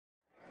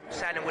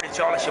Riding with it,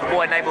 y'all. It's your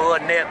boy,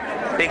 Neighborhood Nip.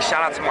 Big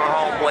shout out to my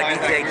homeboy,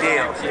 DJ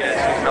Deals.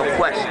 No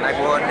question,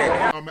 Neighborhood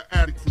Nip. I'm an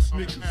addict for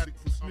sneakers.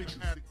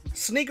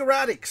 Sneaker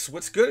addicts,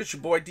 what's good? It's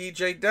your boy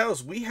DJ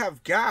Dells. We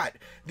have got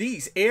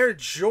these Air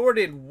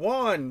Jordan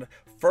 1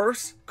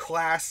 first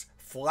class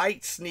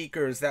flight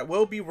sneakers that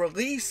will be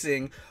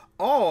releasing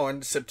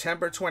on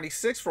September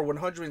 26th for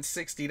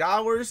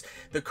 $160.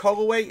 The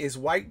colorway is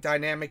white,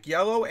 dynamic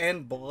yellow,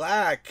 and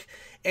black.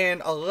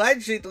 And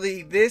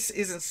allegedly, this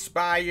is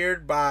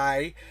inspired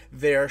by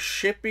their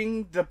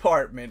shipping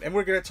department. And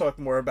we're going to talk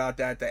more about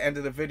that at the end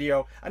of the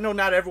video. I know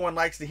not everyone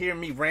likes to hear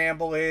me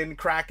rambling,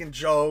 cracking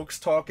jokes,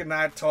 talking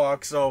that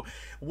talk. So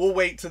we'll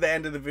wait to the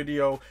end of the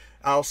video.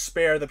 I'll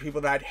spare the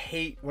people that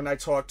hate when I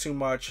talk too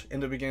much in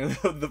the beginning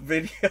of the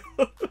video.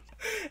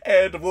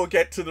 And we'll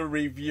get to the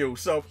review.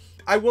 So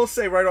I will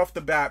say right off the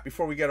bat,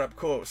 before we get up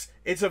close,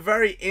 it's a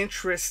very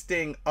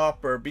interesting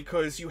upper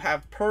because you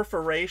have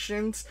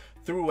perforations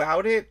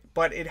throughout it,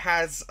 but it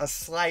has a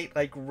slight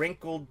like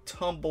wrinkled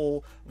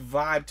tumble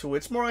vibe to it.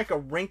 It's more like a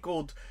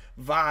wrinkled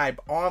vibe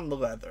on the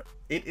leather.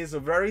 It is a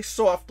very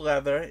soft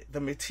leather.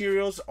 The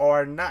materials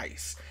are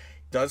nice.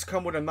 Does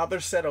come with another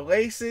set of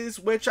laces,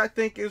 which I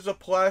think is a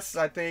plus.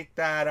 I think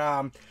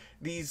that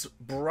these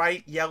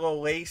bright yellow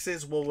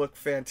laces will look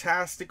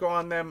fantastic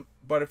on them,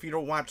 but if you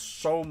don't want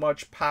so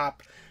much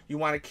pop, you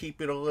want to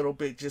keep it a little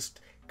bit just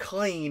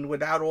clean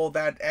without all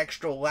that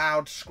extra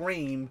loud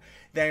scream,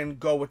 then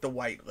go with the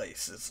white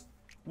laces.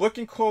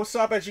 Looking close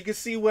up, as you can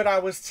see what I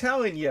was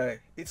telling you,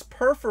 it's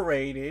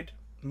perforated,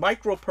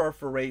 micro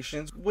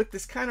perforations with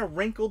this kind of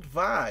wrinkled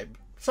vibe.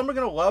 Some are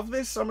going to love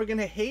this, some are going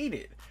to hate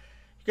it.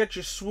 You got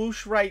your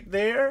swoosh right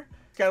there.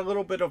 It's got a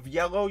little bit of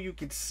yellow you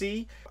can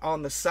see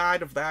on the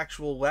side of the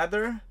actual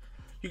leather.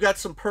 You got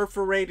some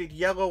perforated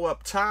yellow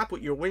up top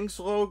with your Wings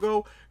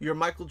logo, your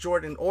Michael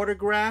Jordan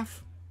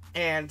autograph,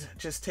 and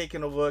just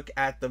taking a look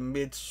at the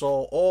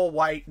midsole, all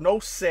white, no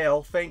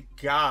sail, thank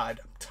God.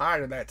 I'm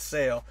tired of that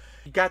sail.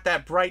 You got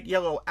that bright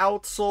yellow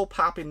outsole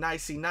popping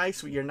nicey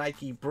nice with your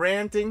Nike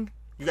branding.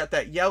 You got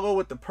that yellow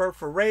with the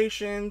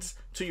perforations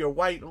to your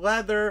white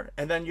leather,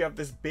 and then you have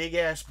this big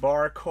ass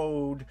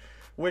barcode,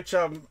 which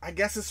I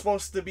guess is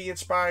supposed to be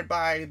inspired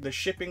by the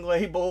shipping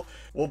label.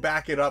 We'll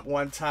back it up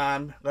one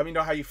time. Let me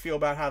know how you feel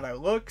about how that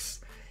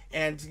looks.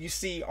 And you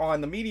see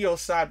on the medial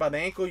side by the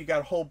ankle, you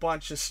got a whole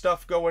bunch of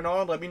stuff going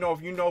on. Let me know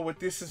if you know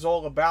what this is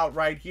all about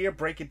right here.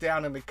 Break it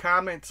down in the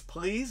comments,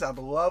 please. I'd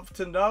love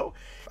to know.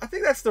 I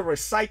think that's the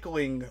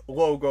recycling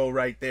logo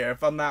right there,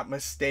 if I'm not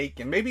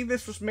mistaken. Maybe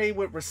this was made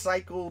with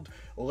recycled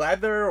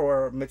leather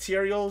or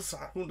materials.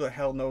 Who the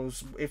hell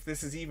knows if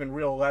this is even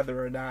real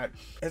leather or not.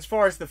 As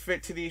far as the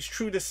fit to these,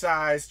 true to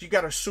size, you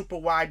got a super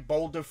wide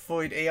boulder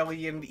foot,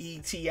 alien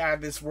ET out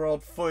of this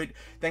world foot,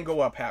 then go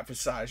up half a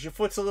size. Your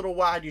foot's a little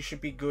wide, you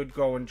should be good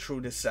going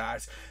true to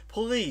size.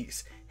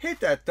 Please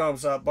hit that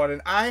thumbs up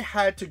button. I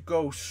had to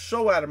go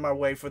so out of my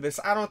way for this.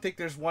 I don't think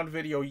there's one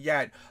video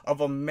yet of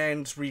a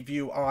men's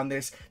review on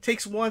this. It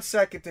takes 1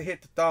 second to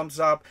hit the thumbs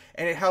up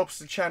and it helps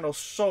the channel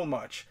so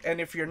much. And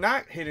if you're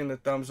not hitting the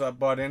thumbs up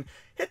button,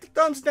 hit the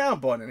thumbs down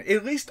button.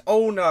 At least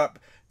own up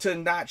to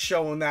not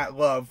showing that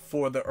love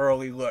for the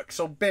early look.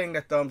 So bang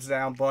the thumbs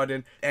down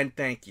button and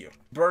thank you.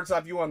 Bird's eye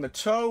view on the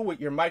toe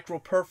with your micro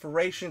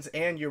perforations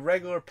and your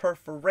regular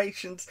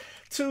perforations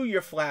to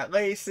your flat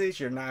laces,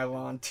 your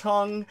nylon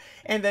tongue,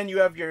 and then you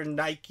have your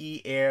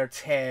Nike Air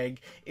tag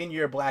in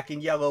your black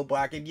and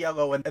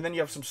yellow, and then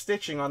you have some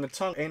stitching on the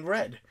tongue in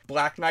red.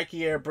 Black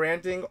Nike Air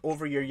branding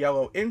over your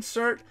yellow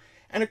insert.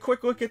 And a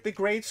quick look at the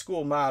grade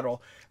school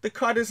model. The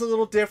cut is a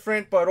little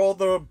different, but all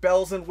the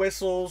bells and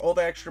whistles, all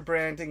the extra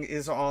branding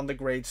is on the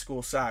grade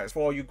school size.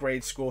 For all you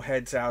grade school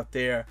heads out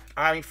there,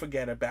 I ain't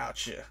forget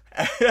about you.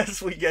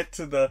 As we get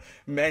to the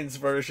men's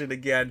version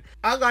again,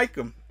 I like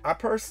them. I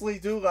personally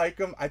do like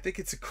them. I think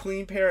it's a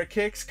clean pair of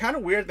kicks. Kind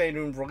of weird they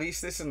didn't release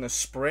this in the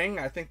spring.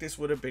 I think this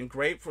would have been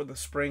great for the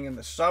spring and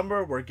the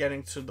summer. We're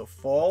getting to the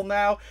fall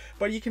now,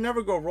 but you can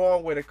never go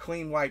wrong with a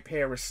clean white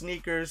pair of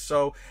sneakers,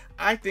 so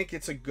I think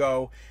it's a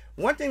go.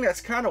 One thing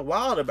that's kind of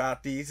wild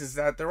about these is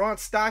that they're on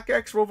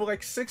StockX for over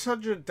like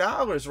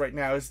 $600 right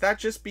now. Is that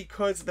just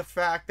because of the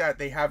fact that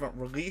they haven't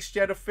released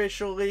yet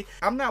officially?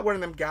 I'm not one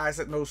of them guys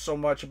that knows so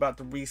much about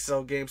the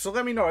resale game, so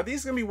let me know, are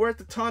these going to be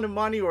worth a ton of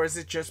money, or is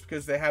it just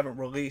because they haven't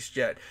released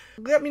yet?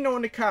 Let me know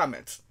in the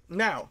comments.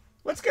 Now,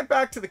 let's get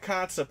back to the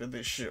concept of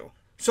this shoe.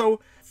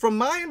 So, from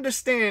my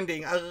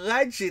understanding,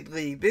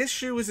 allegedly, this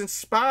shoe is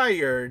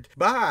inspired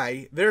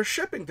by their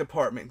shipping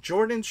department,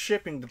 Jordan's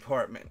shipping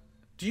department.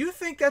 Do you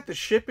think that the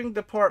shipping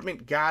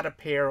department got a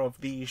pair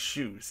of these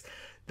shoes?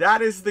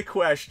 That is the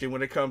question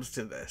when it comes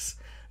to this.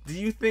 Do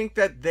you think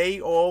that they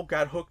all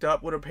got hooked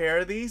up with a pair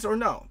of these, or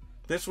no?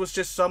 This was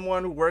just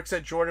someone who works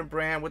at Jordan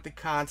Brand with the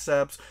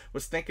concepts,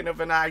 was thinking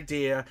of an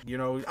idea, you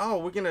know, oh,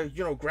 we're gonna,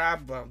 you know,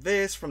 grab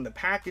this from the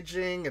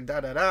packaging and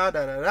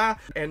da-da-da,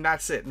 and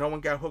that's it. No one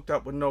got hooked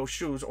up with no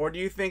shoes. Or do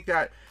you think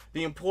that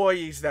the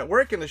employees that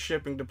work in the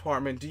shipping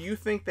department, do you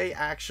think they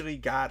actually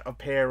got a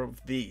pair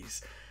of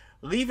these?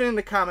 Leave it in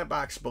the comment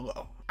box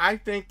below. I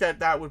think that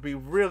that would be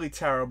really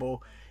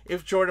terrible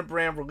if Jordan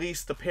Brand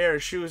released the pair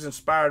of shoes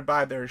inspired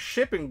by their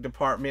shipping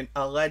department,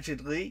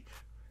 allegedly,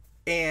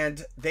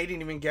 and they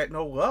didn't even get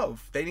no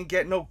love. They didn't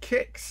get no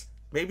kicks.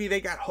 Maybe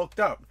they got hooked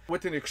up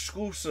with an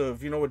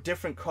exclusive, a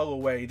different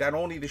colorway that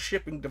only the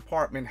shipping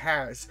department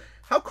has.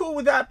 How cool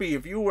would that be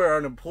if you were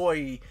an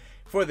employee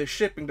for the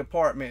shipping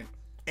department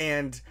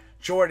and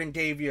Jordan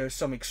gave you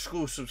some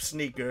exclusive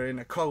sneaker in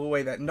a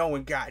colorway that no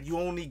one got? You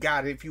only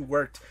got it if you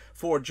worked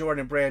for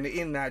Jordan Brand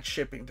in that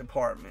shipping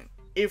department.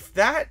 If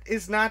that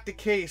is not the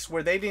case,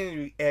 where they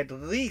didn't at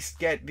least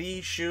get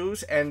these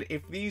shoes, and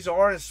if these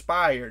are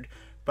inspired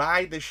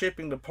by the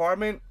shipping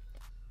department,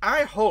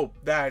 I hope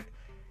that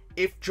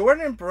if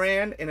Jordan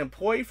Brand, an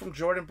employee from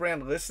Jordan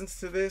Brand, listens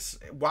to this,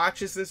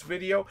 watches this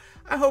video,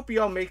 I hope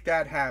y'all make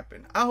that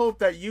happen. I hope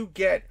that you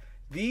get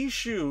these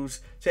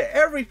shoes to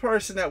every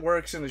person that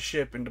works in the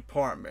shipping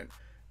department.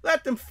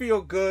 Let them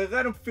feel good.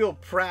 Let them feel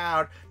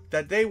proud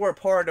that they were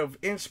part of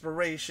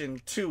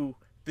inspiration to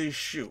this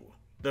shoe.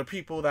 The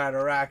people that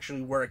are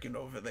actually working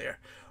over there.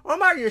 Or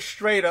am I just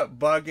straight up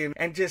bugging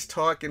and just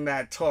talking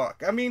that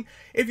talk? I mean,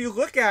 if you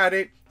look at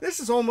it, this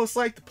is almost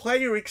like the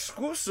player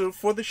exclusive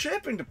for the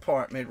shipping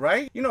department,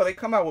 right? They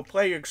come out with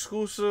player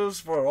exclusives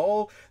for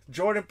all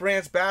Jordan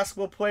Brand's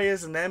basketball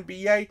players in the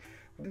NBA.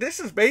 This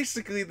is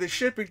basically the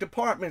shipping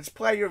department's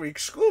player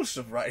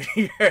exclusive right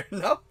here,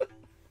 no?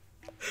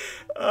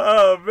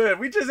 Oh man,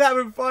 we just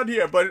having fun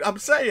here, but I'm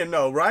saying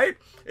no, right?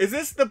 Is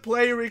this the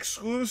player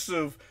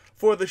exclusive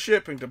for the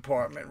shipping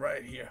department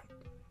right here?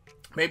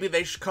 Maybe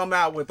they should come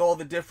out with all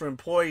the different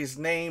employees'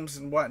 names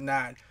and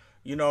whatnot.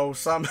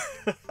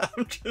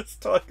 I'm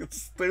just talking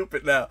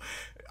stupid now.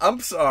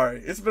 I'm sorry.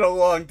 It's been a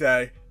long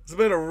day. It's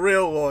been a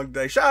real long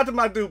day. Shout out to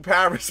my dude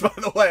Paris, by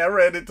the way. I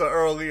ran into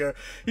earlier.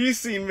 He's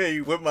seen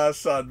me with my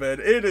son, man.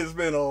 It has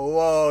been a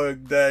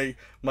long day.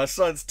 My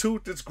son's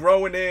tooth is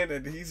growing in,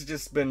 and he's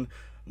just been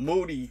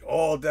moody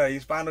all day.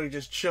 He's finally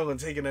just chilling,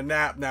 taking a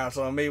nap now,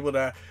 so I'm able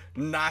to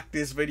knock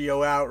this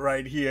video out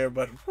right here.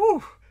 But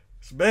whew,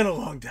 it's been a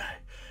long day.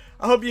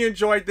 I hope you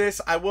enjoyed this.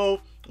 I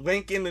will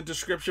link in the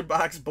description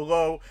box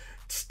below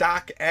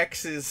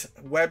StockX's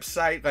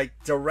website, like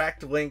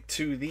direct link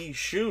to these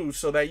shoes,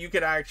 so that you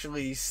could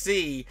actually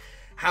see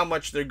how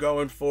much they're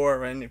going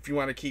for. And if you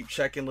want to keep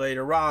checking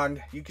later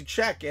on, you can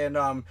check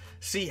and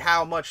see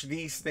how much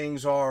these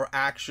things are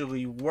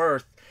actually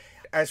worth.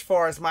 As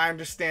far as my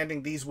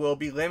understanding, these will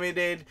be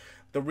limited.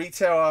 The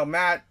retail I'm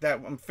at,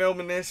 that I'm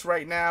filming this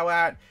right now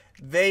at,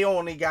 they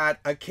only got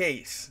a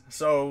case.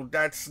 So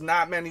that's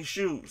not many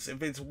shoes.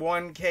 If it's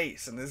one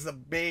case, and this is a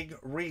big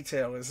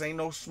retail, this ain't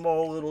no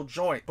small little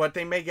joint, but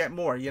they may get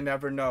more. You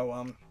never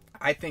know.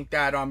 I think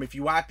that if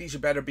you want these, you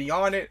better be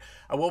on it.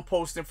 I will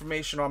post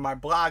information on my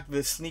blog,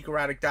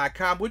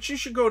 thesneakeraddict.com, which you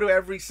should go to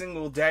every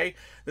single day,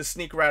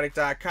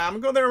 thesneakeraddict.com,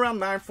 and go there around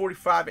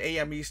 9:45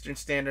 a.m. Eastern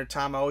Standard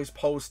Time. I always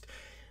post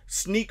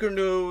sneaker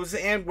news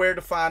and where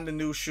to find the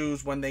new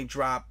shoes when they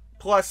drop.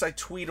 Plus, I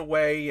tweet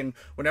away, and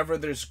whenever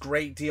there's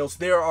great deals,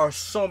 there are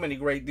so many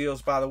great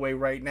deals, by the way,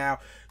 right now.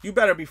 You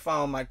better be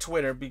following my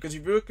Twitter, because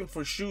if you're looking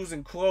for shoes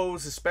and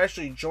clothes,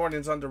 especially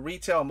Jordans under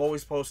retail, I'm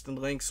always posting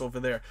links over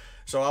there.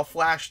 So I'll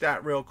flash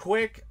that real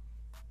quick.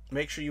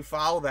 Make sure you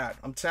follow that.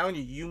 I'm telling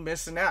you, you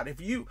missing out.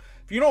 If you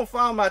don't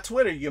follow my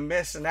Twitter, you're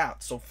missing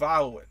out. So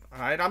follow it. All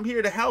right, I'm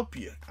here to help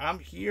you. I'm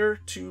here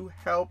to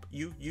help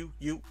you,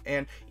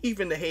 and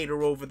even the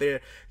hater over there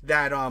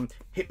that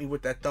hit me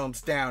with that thumbs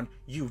down,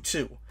 you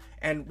too.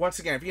 And once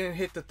again, if you didn't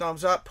hit the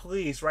thumbs up,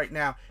 please, right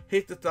now,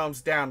 hit the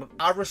thumbs down.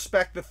 I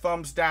respect the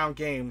thumbs down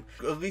game.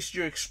 At least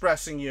you're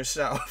expressing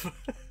yourself.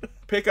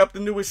 Pick up the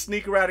newest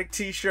Sneaker Addict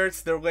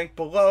t-shirts. They're linked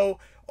below.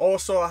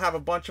 Also, I'll have a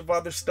bunch of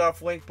other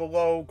stuff linked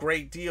below.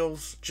 Great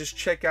deals. Just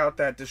check out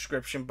that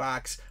description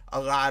box.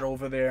 A lot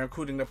over there,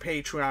 including the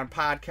Patreon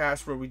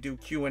podcast where we do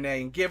Q&A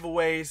and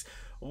giveaways.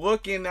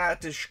 Look in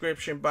that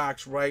description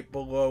box right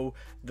below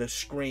the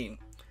screen.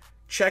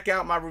 Check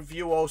out my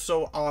review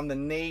also on the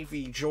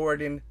Navy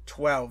Jordan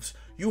 12s.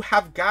 You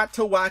have got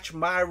to watch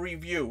my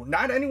review.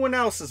 Not anyone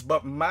else's,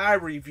 but my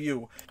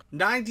review.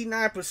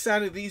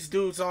 99% of these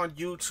dudes on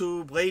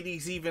YouTube,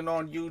 ladies even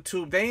on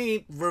YouTube, they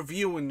ain't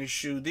reviewing the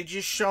shoe. They're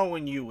just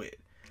showing you it.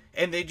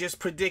 And they're just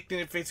predicting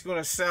if it's going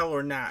to sell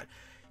or not.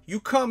 You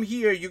come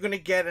here, you're going to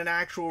get an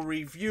actual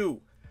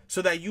review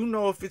so that you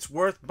know if it's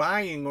worth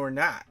buying or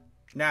not.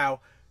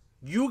 Now,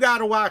 you got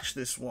to watch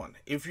this one.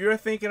 If you're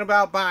thinking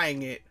about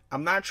buying it,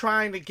 I'm not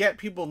trying to get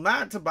people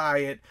not to buy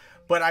it,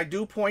 but I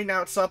do point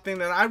out something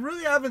that I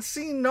really haven't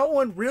seen no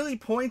one really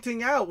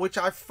pointing out, which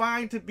I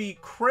find to be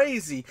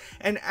crazy.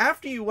 And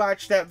after you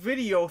watch that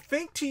video,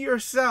 think to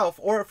yourself,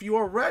 or if you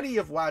already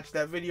have watched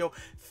that video,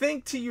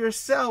 think to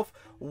yourself,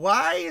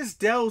 why is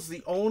Dells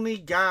the only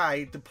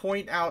guy to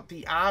point out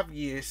the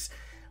obvious?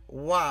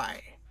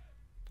 Why?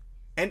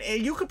 And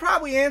you could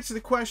probably answer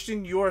the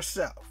question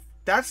yourself.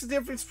 That's the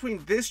difference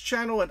between this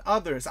channel and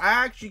others. I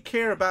actually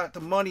care about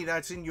the money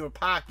that's in your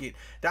pocket.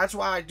 That's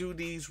why I do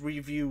these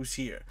reviews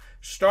here.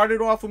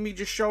 Started off with me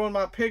just showing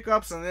my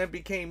pickups, and then it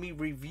became me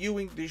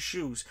reviewing the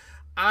shoes.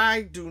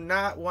 I do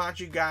not want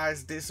you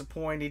guys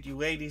disappointed, you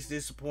ladies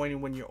disappointed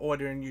when you're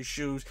ordering your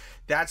shoes.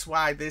 That's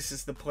why this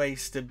is the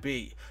place to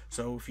be.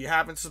 So if you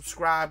haven't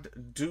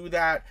subscribed, do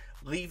that.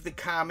 Leave the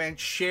comment,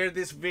 share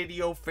this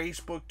video,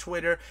 Facebook,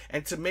 Twitter,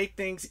 and to make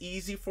things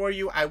easy for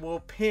you, I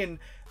will pin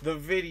the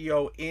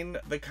video in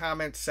the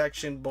comment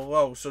section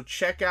below. So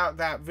check out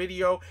that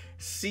video,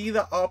 see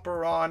the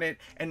upper on it,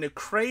 and the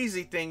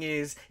crazy thing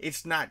is,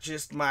 it's not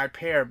just my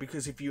pair,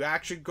 because if you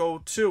actually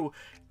go to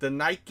the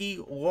Nike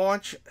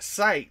launch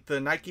site, the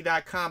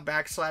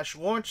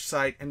nike.com/launch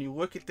site, and you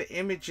look at the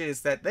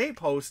images that they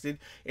posted,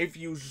 if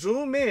you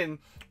zoom in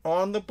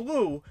on the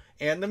blue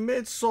and the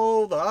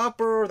midsole, the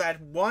upper,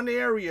 that one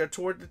area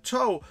toward the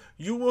toe,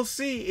 you will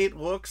see it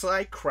looks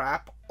like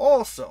crap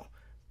also.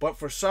 But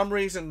for some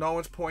reason, no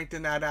one's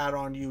pointing that out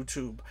on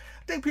YouTube.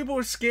 I think people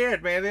are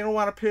scared, man. They don't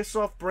want to piss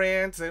off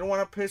brands. They don't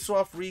want to piss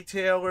off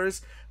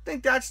retailers. I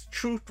think that's the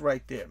truth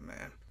right there,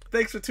 man.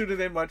 Thanks for tuning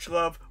in. Much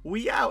love.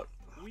 We out.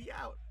 We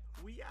out.